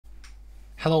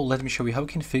Hello, let me show you how you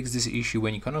can fix this issue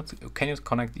when you cannot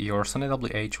connect your Sony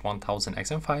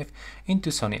WH-1000XM5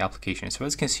 into Sony applications. So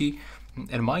as you can see,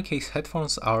 in my case,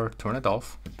 headphones are turned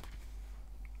off.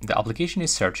 The application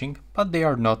is searching, but they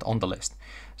are not on the list.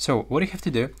 So what you have to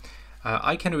do,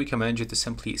 I can recommend you to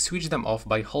simply switch them off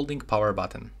by holding power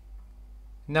button.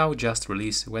 Now just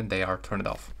release when they are turned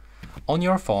off. On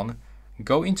your phone,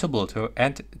 go into Bluetooth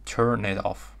and turn it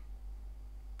off.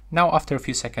 Now after a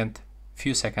few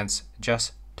seconds,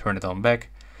 just turn it on back,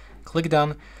 click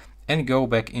done, and go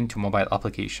back into mobile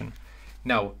application.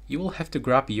 Now you will have to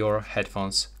grab your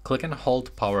headphones, click and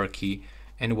hold power key,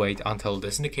 and wait until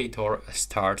this indicator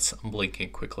starts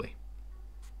blinking quickly.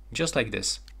 Just like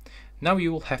this. Now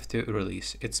you will have to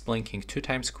release. It's blinking 2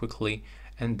 times quickly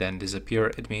and then disappear.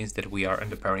 It means that we are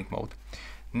in the pairing mode.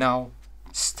 Now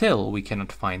still we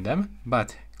cannot find them,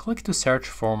 but click to search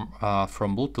from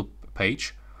Bluetooth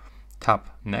page, tap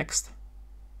next,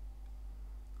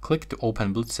 click to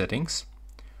open Bluetooth settings.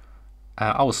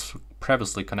 I was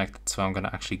previously connected, so I'm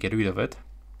gonna actually get rid of it.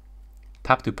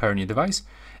 Tap to pair new device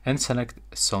and select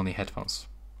Sony headphones.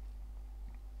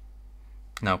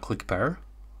 Now click pair.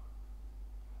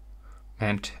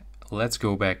 And let's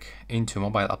go back into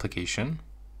mobile application.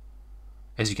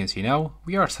 As you can see now,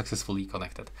 we are successfully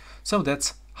connected. So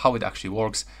that's how it actually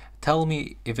works. Tell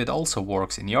me if it also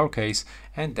works in your case,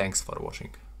 and thanks for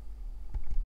watching.